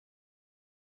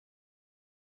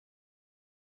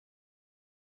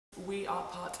We are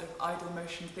part of Idle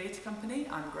Motion Theatre Company.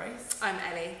 I'm Grace. I'm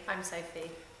Ellie. I'm Sophie.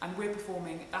 And we're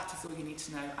performing That Is All You Need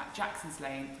to Know at Jackson's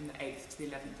Lane from the 8th to the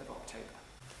 11th of October.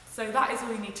 So That Is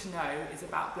All You Need to Know is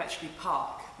about Bletchley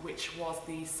Park, which was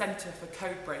the centre for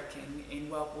code breaking in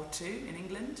World War II in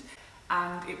England.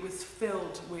 And it was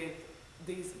filled with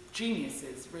these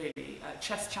geniuses, really,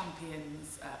 chess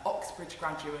champions, Oxbridge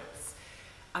graduates,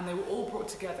 and they were all brought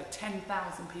together.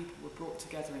 10,000 people were brought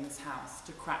together in this house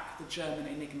to crack the German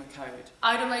Enigma code.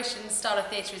 Idle Motion's style of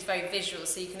theatre is very visual,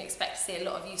 so you can expect to see a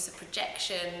lot of use of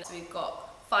projection. So we've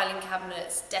got filing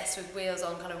cabinets, desks with wheels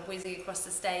on, kind of whizzing across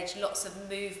the stage, lots of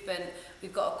movement.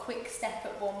 We've got a quick step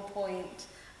at one point.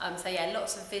 So yeah,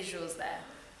 lots of visuals there.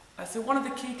 So one of the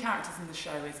key characters in the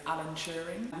show is Alan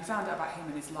Turing. We found out about him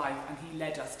and his life, and he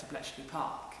led us to Bletchley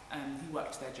Park. He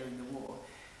worked there during the war.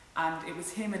 And it was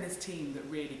him and his team that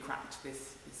really cracked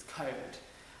this code.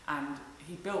 And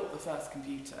he built the first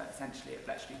computer, essentially, at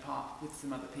Bletchley Park with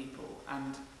some other people.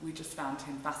 And we just found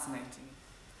him fascinating.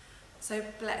 So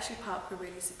Bletchley Park were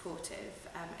really supportive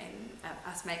in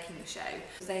us making the show.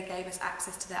 They gave us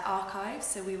access to their archives,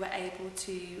 so we were able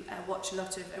to watch a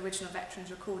lot of original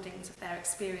veterans' recordings of their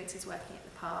experiences working at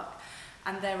the park,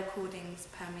 and their recordings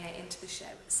permeate into the show.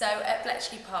 So at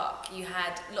Bletchley Park you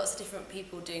had lots of different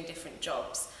people doing different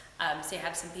jobs. So you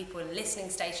had some people in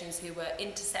listening stations who were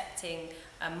intercepting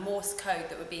Morse code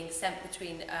that were being sent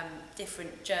between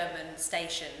different German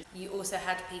stations. You also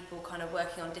had people kind of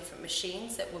working on different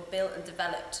machines that were built and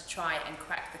developed to try and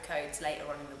crack the codes later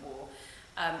on in the war.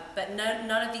 But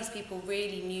none of these people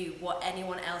really knew what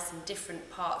anyone else in different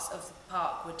parts of the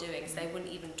park were doing, so they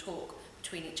wouldn't even talk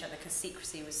between each other because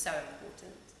secrecy was so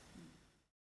important.